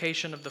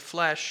purification of the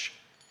flesh,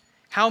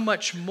 how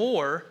much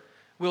more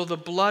will the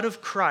blood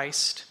of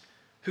Christ,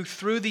 who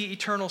through the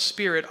eternal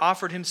Spirit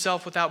offered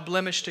himself without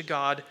blemish to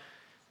God,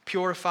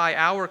 purify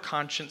our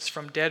conscience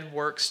from dead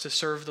works to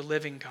serve the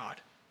living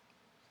God?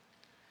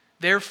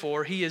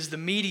 Therefore, he is the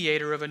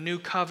mediator of a new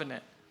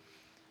covenant,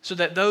 so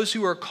that those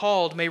who are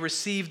called may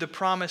receive the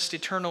promised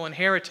eternal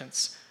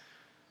inheritance,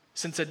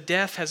 since a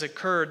death has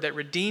occurred that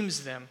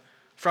redeems them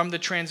from the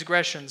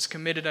transgressions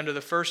committed under the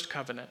first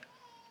covenant.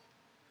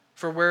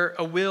 For where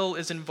a will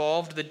is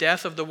involved, the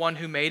death of the one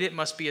who made it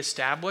must be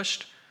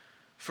established.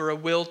 For a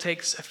will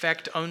takes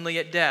effect only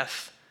at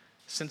death,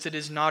 since it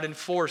is not in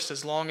force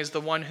as long as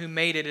the one who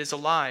made it is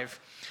alive.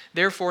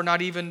 Therefore,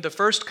 not even the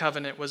first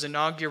covenant was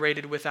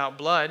inaugurated without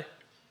blood.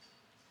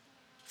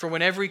 For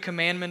when every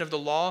commandment of the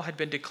law had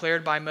been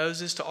declared by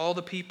Moses to all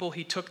the people,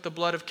 he took the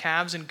blood of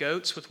calves and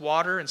goats with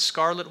water and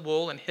scarlet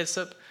wool and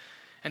hyssop,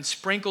 and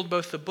sprinkled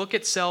both the book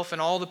itself and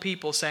all the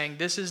people, saying,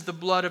 "This is the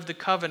blood of the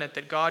covenant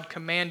that God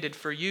commanded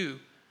for you."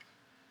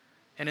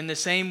 And in the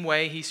same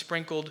way he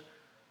sprinkled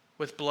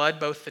with blood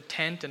both the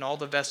tent and all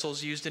the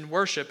vessels used in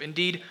worship.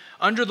 Indeed,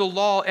 under the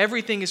law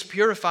everything is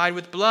purified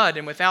with blood,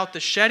 and without the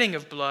shedding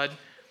of blood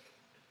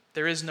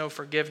there is no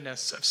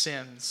forgiveness of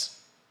sins.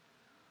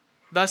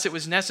 Thus it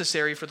was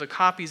necessary for the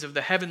copies of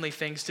the heavenly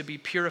things to be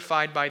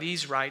purified by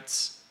these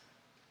rites,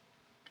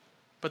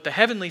 but the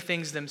heavenly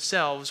things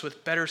themselves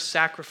with better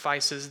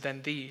sacrifices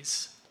than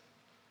these.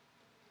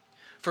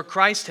 For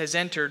Christ has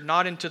entered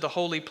not into the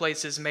holy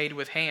places made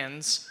with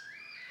hands,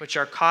 which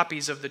are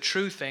copies of the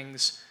true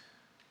things,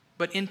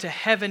 but into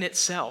heaven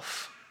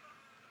itself,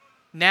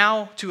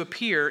 now to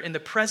appear in the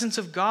presence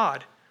of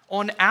God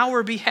on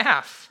our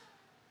behalf.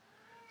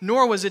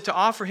 Nor was it to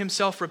offer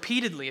himself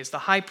repeatedly, as the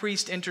high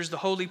priest enters the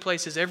holy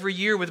places every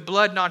year with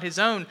blood not his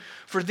own,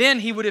 for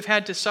then he would have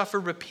had to suffer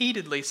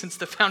repeatedly since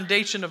the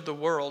foundation of the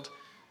world.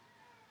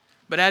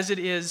 But as it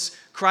is,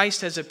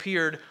 Christ has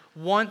appeared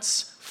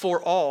once for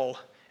all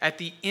at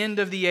the end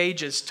of the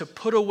ages to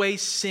put away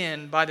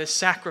sin by the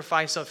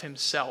sacrifice of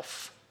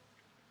himself.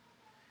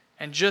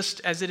 And just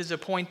as it is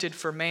appointed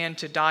for man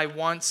to die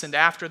once and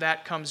after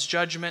that comes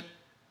judgment,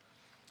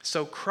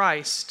 so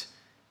Christ,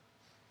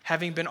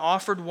 having been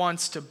offered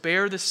once to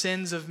bear the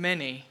sins of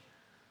many,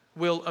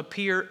 will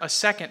appear a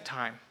second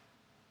time,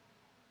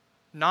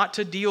 not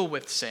to deal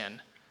with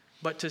sin,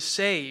 but to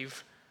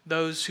save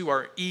those who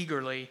are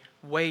eagerly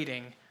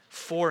waiting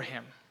for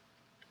him.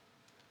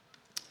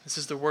 This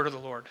is the word of the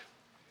Lord.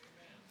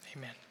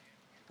 Amen.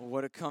 Well,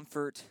 what a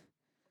comfort.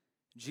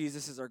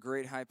 Jesus is our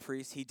great high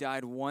priest. He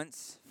died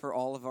once for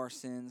all of our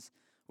sins.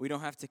 We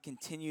don't have to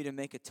continue to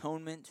make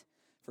atonement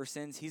for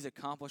sins. He's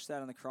accomplished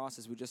that on the cross,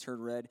 as we just heard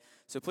read.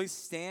 So please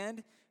stand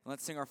and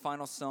let's sing our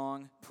final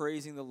song,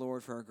 praising the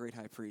Lord for our great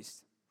high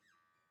priest.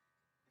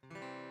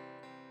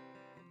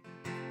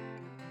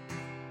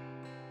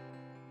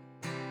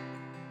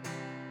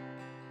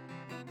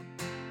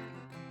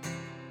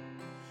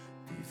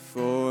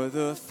 Before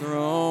the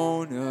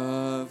throne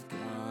of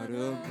God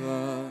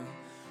above,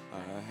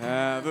 I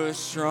have a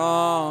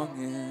strong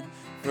and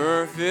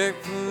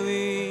perfect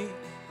plea,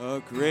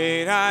 a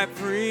great high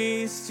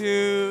priest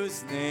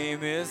whose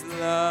name is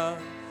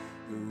love,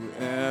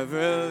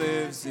 whoever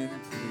lives and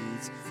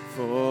pleads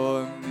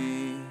for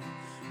me.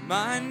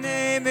 My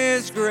name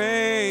is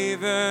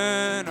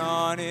graven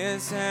on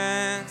his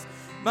hands,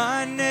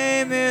 my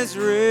name is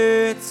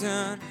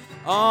written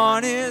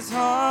on his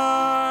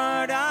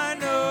heart. I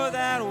know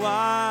that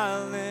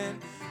while in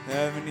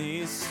heaven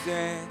he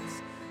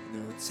stands,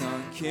 no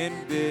tongue can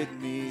bid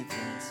me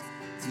thence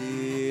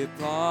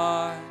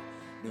depart.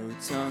 No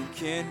tongue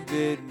can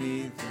bid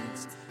me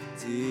thence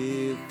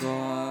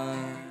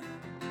depart.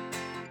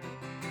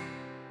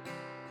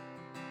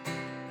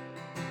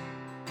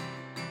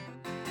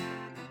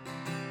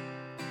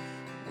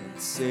 When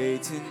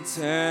Satan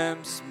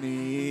tempts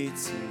me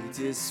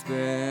to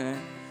despair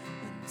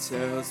and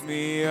tells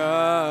me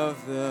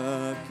of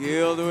the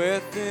guilt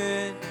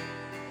within,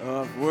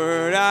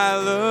 upward I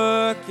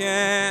look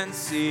and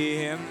see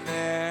him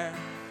there,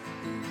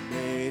 who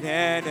made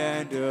an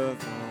end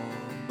of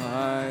all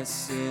my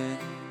sin.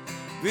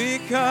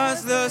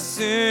 Because the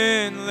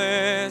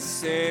sinless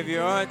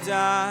Savior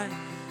died,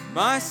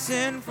 my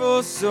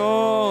sinful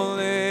soul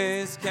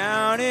is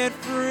counted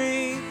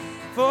free.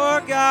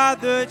 For God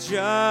the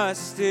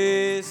just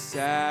is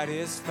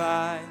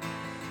satisfied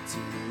to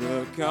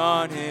look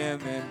on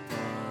him and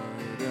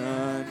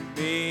pardon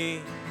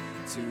me.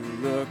 To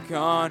look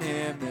on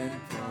him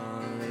and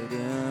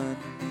pardon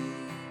me.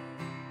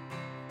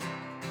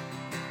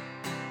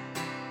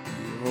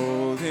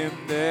 Behold him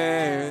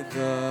there,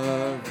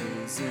 the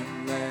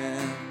risen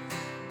Lamb,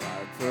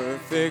 my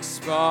perfect,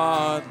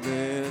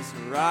 spotless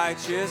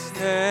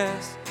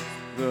righteousness,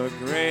 the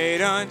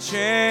great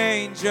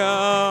unchangeable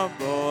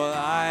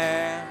I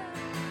am,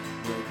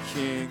 the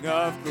King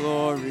of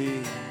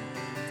glory,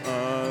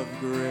 of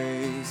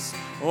grace.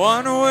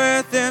 One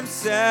with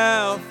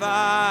himself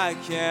I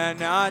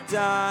cannot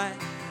die.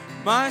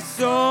 My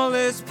soul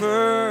is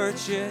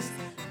purchased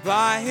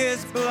by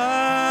his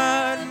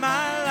blood.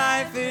 My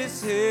life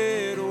is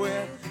hid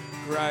with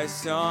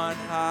Christ on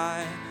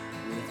high,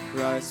 with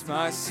Christ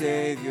my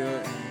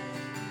Savior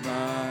and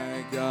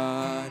my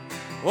God.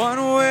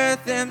 One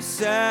with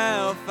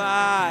himself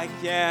I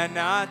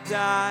cannot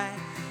die.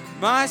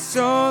 My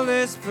soul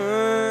is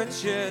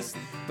purchased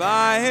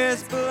by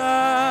his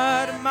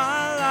blood.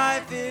 My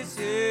life is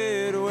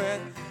hid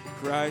with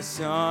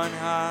Christ on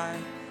high,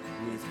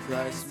 with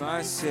Christ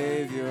my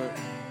Savior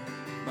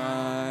and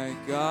my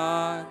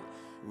God,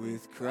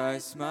 with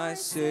Christ my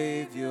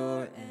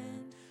Savior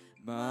and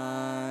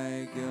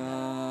my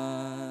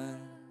God.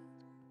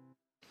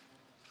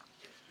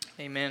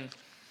 Amen.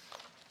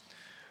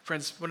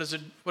 Friends,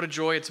 what a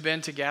joy it's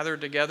been to gather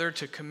together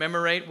to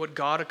commemorate what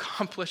God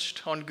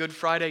accomplished on Good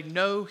Friday.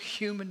 No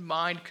human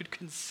mind could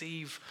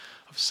conceive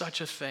of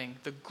such a thing.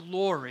 The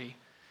glory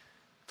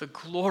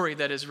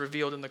that is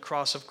revealed in the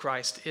cross of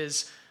Christ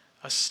is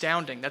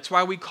astounding. That's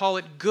why we call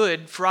it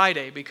Good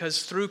Friday,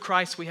 because through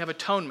Christ we have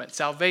atonement,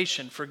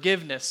 salvation,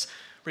 forgiveness,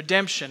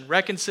 redemption,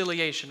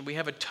 reconciliation. We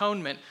have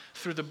atonement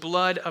through the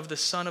blood of the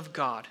Son of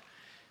God.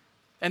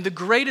 And the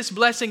greatest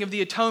blessing of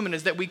the atonement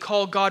is that we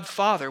call God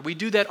Father. We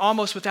do that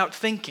almost without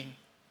thinking.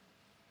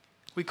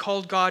 We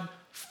call God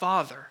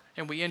Father,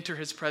 and we enter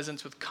his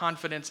presence with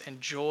confidence and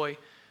joy.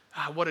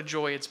 What a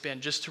joy it's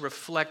been just to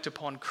reflect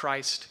upon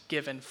Christ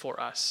given for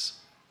us.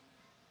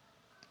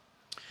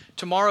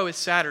 Tomorrow is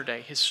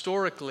Saturday.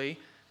 Historically,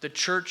 the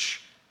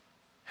church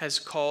has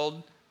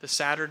called the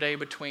Saturday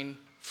between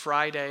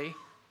Friday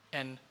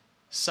and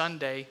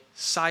Sunday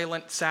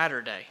Silent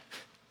Saturday.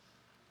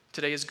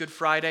 Today is Good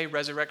Friday.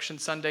 Resurrection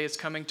Sunday is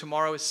coming.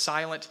 Tomorrow is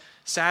Silent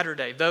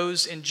Saturday.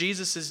 Those in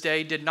Jesus'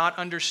 day did not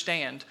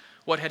understand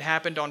what had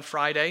happened on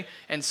Friday,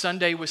 and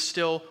Sunday was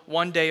still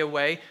one day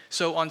away.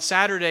 So on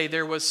Saturday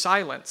there was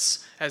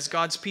silence as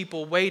God's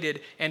people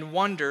waited and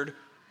wondered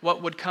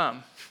what would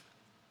come.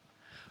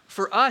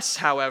 For us,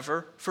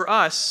 however,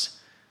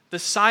 the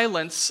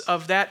silence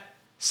of that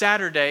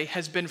Saturday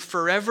has been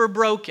forever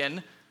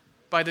broken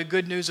by the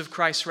good news of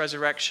Christ's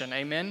resurrection.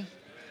 Amen?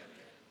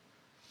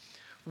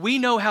 We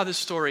know how the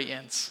story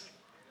ends.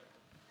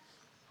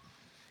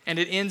 And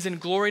it ends in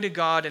glory to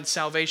God and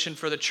salvation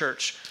for the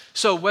church.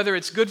 So whether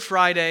it's Good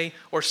Friday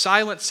or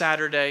Silent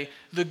Saturday,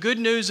 the good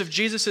news of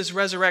Jesus'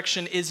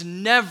 resurrection is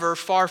never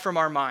far from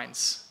our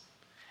minds.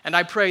 And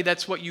I pray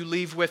that's what you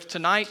leave with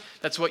tonight,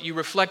 that's what you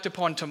reflect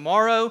upon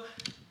tomorrow,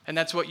 and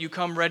that's what you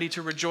come ready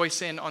to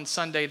rejoice in on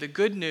Sunday. The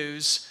good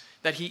news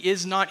that he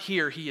is not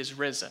here, he is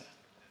risen.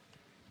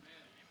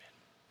 Amen.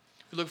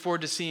 We look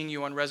forward to seeing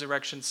you on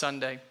Resurrection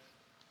Sunday.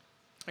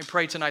 I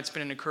pray tonight's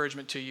been an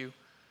encouragement to you.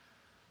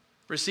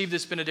 Receive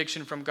this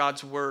benediction from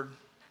God's word.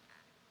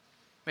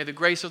 May the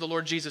grace of the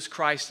Lord Jesus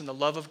Christ and the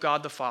love of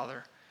God the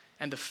Father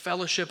and the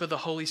fellowship of the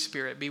Holy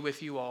Spirit be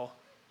with you all.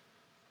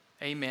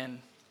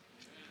 Amen.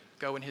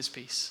 Go in his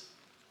peace.